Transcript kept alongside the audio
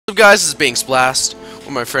What's up guys, this is Banks Blast,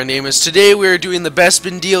 or my friend Amos. Today we are doing the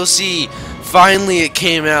Bespin DLC. Finally it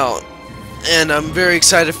came out, and I'm very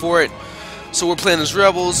excited for it. So we're playing as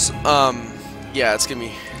rebels. Yeah,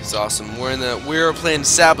 it's awesome. We're playing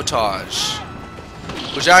Sabotage,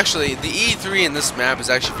 which actually the E3 in this map is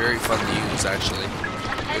actually very fun to use actually,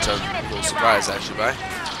 which I'm a little surprised actually by.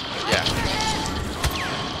 Yeah.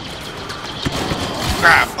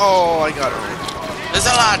 Crap! Oh, I got it right. There's a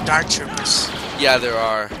lot of dark troopers. Yeah, there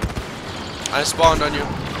are. I spawned on you.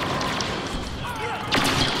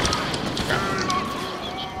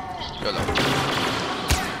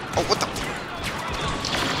 Oh, what the?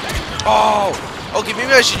 Oh! Okay,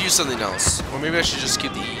 maybe I should use something else. Or maybe I should just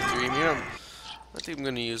keep the E3. I think I'm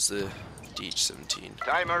going to use the DH-17.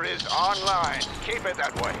 Timer is online. Keep it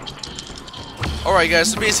that way. Alright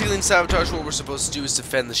guys, so basically in Sabotage what we're supposed to do is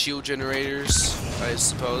defend the shield generators, I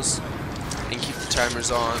suppose. And keep the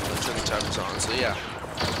timers on, turn the timers on, so yeah.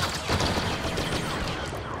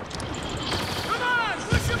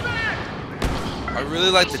 I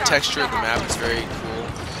really like the texture of the map, it's very cool.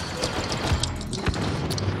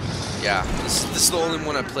 Yeah, this is the only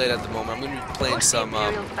one I played at the moment. I'm going to be playing some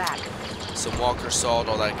Walker Assault,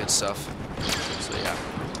 all that good stuff. So yeah.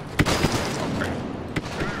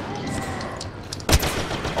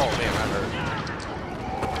 Oh man, that hurt.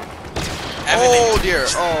 Oh dear,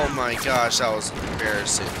 oh my gosh, that was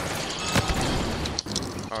embarrassing.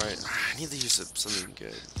 Alright, I need to use something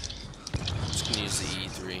good. I'm just going to use the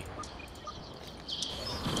E3.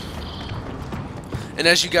 And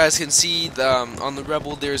as you guys can see, on the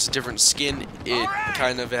Rebel there's a different skin. It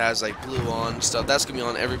kind of has like blue on stuff. That's going to be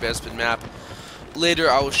on every Bespin map. Later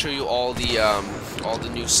I will show you all the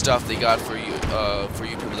new stuff they got for you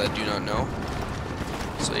people that do not know.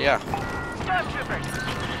 So yeah.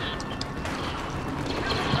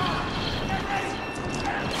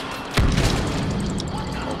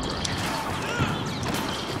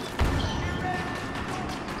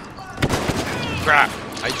 Crap!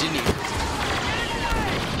 I didn't even.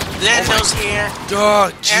 Lando's here.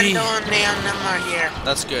 Oh, gee. Lando and them are here.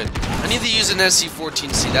 That's good. I need to use an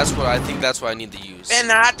SC-14C. That's what I think. That's what I need to use. Ben,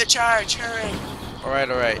 they're at the charge. Hurry. Alright,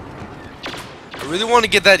 alright. I really want to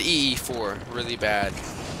get that EE4 really bad,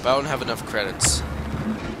 but I don't have enough credits.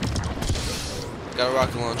 Got a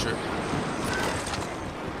rocket launcher.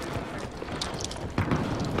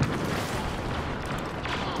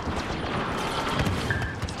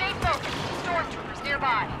 Stay focused. Stormtroopers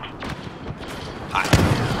nearby. Hi.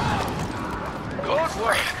 Good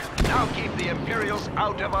work. Now keep the Imperials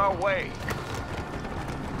out of our way.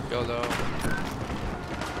 YOLO.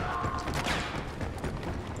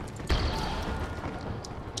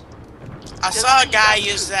 I saw a guy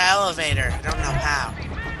use the elevator. I don't know how.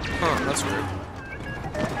 Huh, that's weird.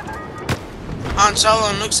 Han Solo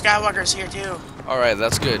and Luke Skywalker's here too. Alright,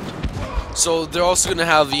 that's good. So they're also gonna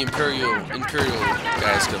have the Imperial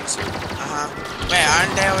guys come soon. Wait,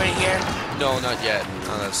 aren't they already here? No, not yet.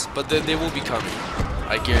 But they will be coming.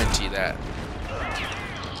 I guarantee that.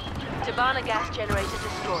 Tabana gas generator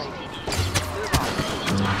destroyed. Move on.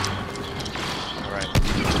 Alright.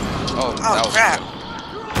 Oh, that was crap. good.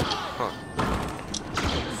 Huh.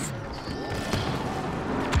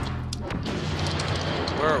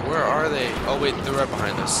 Where are they? Oh wait, they're right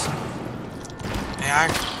behind us. They are?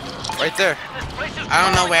 Right there. I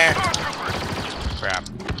don't know where. Crap.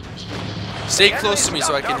 Stay close to me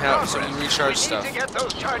so I can recharge stuff. We need to get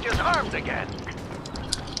those charges armed again.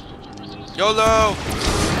 YOLO!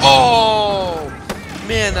 Oh!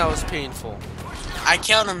 Man, that was painful. I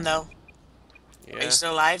killed him though. Yeah. Are you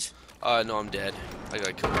still alive? No, I'm dead. I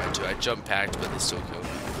got killed by two. I jump packed, but they still killed me.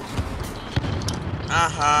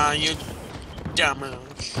 You dummy.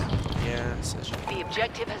 Yeah, such a... The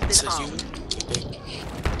objective has been armed.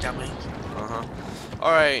 Dummy.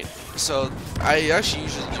 Alright, so I actually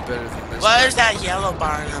usually do better than this. What is that yellow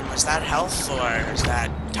bar in them? Is that health or is that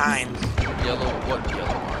time? Yellow? What yellow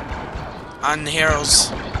bar? On the heroes.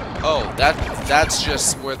 Oh, that's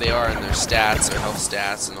just where they are in their stats, their health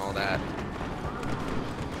stats and all that.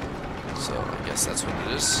 So I guess that's what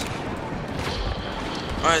it is.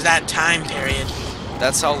 Or is that time period?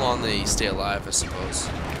 That's how long they stay alive, I suppose.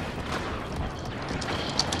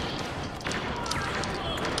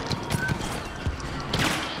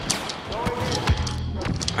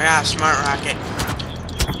 I got a smart rocket.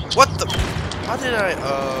 What the? How did I?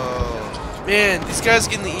 Oh, man, these guys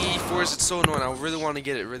getting the E4s. It's so annoying. I really want to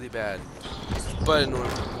get it really bad, but annoying.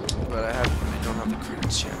 But I don't have the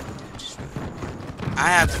credits yet. I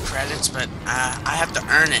have the credits, but I have to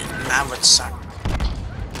earn it, and that would suck.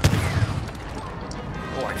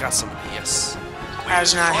 Oh, I got some. Yes.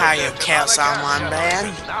 That's not how you kill someone,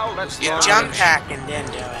 man. You jump pack and then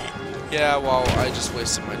do it. Yeah, well, I just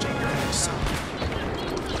wasted my jump. So.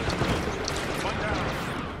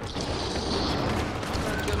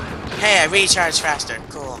 Hey, I recharge faster.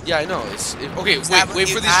 Cool. Yeah, I know. Okay.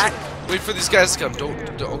 Wait for these guys to come.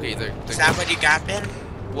 Don't okay, they're Is that what you got, Ben?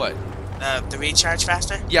 what? The recharge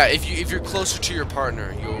faster? Yeah, if you're closer to your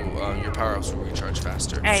partner, your power-ups will recharge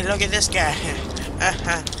faster. Hey, look at this guy.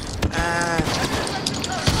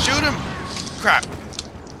 Shoot him! Crap.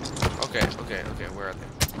 Okay, where are they?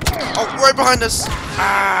 Oh, right behind us!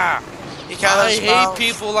 Ah! I hate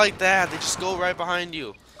people like that. They just go right behind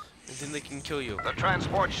you. And then they can kill you. The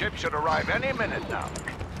transport ship should arrive any minute now.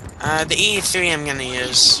 The E3 I'm gonna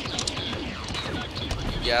use.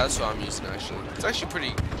 Yeah, that's what I'm using actually. It's actually pretty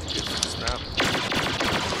good for this map.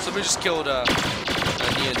 Somebody just killed Neon.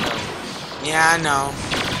 Yeah, I know.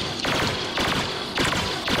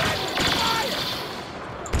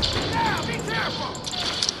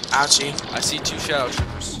 Ouchie. I see 2 shadow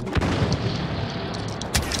troopers.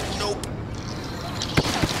 Nope.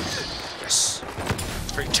 Yes.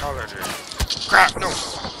 Fatality. Crap, no.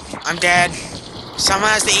 I'm dead. Someone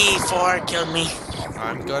has the E4, killed me.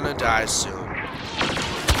 I'm gonna die soon.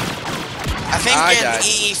 I think getting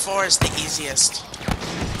E4 is the easiest.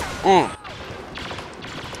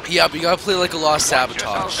 Yeah, but you gotta play like a Lost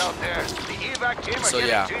Sabotage. Out there. The evac team are So getting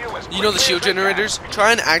yeah. to you as You know the quickly shield as they can. generators?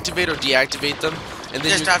 Try and activate or deactivate them. And then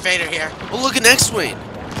There's you... Darth Vader here. Oh, look, an X-Wing!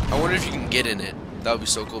 I wonder if you can get in it. That would be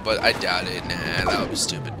so cool, but I doubt it. Nah, that would be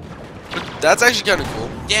stupid. But that's actually kind of cool.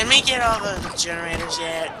 Didn't we get all the generators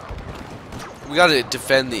yet? We gotta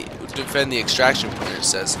defend the extraction point, it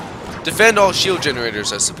says. Defend all shield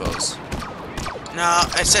generators, I suppose. No,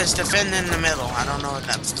 it says defend in the middle. I don't know what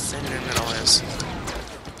that defend in the middle is.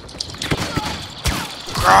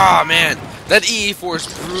 Ah, man! That EE4 is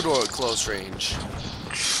brutal at close range.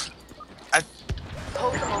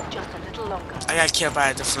 Hold them off just a little longer. I got killed by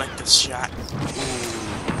a deflected shot.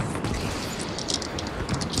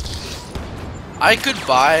 I could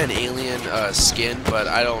buy an alien skin, but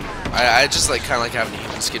I don't. I just like kind of like having a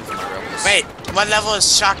human skin for my rebels. Wait, what level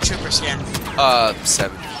is Shock Trooper skin?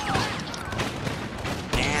 7.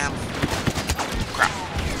 Damn. Crap.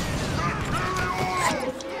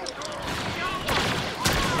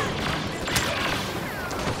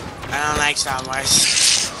 I don't like Star Wars.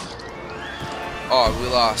 Oh, we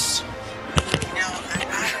lost.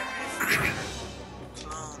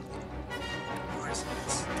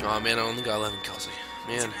 Oh man, I only got 11 kills.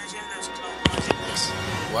 Man.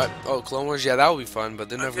 What? Oh, Clone Wars? Yeah, that would be fun, but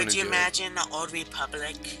they're never gonna Could do you it. imagine the Old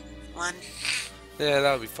Republic one? Yeah,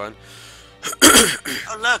 that would be fun.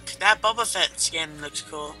 Oh look, that Boba Fett skin looks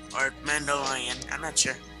cool. Or Mandalorian, I'm not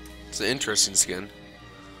sure. It's an interesting skin.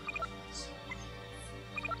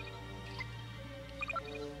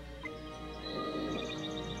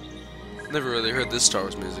 Never really heard this Star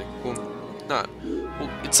Wars music. Well, not. Well,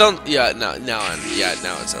 it sounds. Yeah, now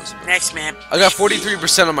it sounds. Next map. I got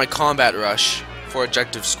 43% on my combat rush for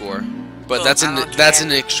objective score, but Oh, that's I don't in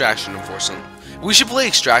care. extraction, unfortunately. We should play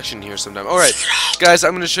extraction here sometime. All right, guys,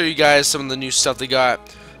 I'm gonna show you guys some of the new stuff they got.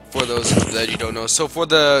 For those that you don't know, so for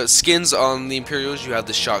the skins on the Imperials, you have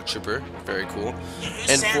the Shock Trooper, very cool,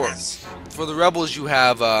 and for the Rebels, you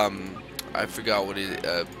have I forgot what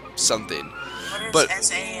it something. What But is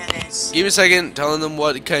SAS? give me a second, telling them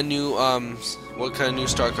what kind of new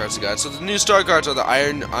star cards they got. So the new star cards are the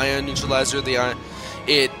ion neutralizer.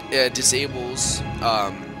 It disables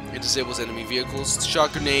enemy vehicles.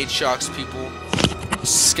 Shock grenade shocks people.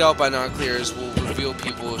 Scout binoculars will reveal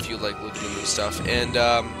people if you like looking at them and stuff.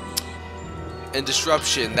 And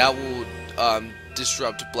disruption, that will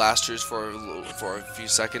disrupt blasters for a few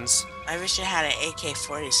seconds. I wish I had an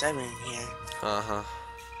AK-47 in here.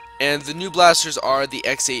 And the new blasters are the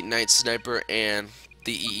X8 Night Sniper and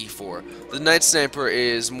the EE4. The Night Sniper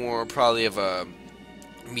is more probably of a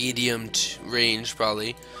medium range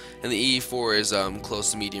probably, and the EE4 is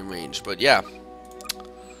close to medium range. But yeah.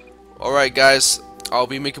 Alright guys, I'll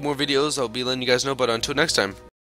be making more videos. I'll be letting you guys know, but until next time.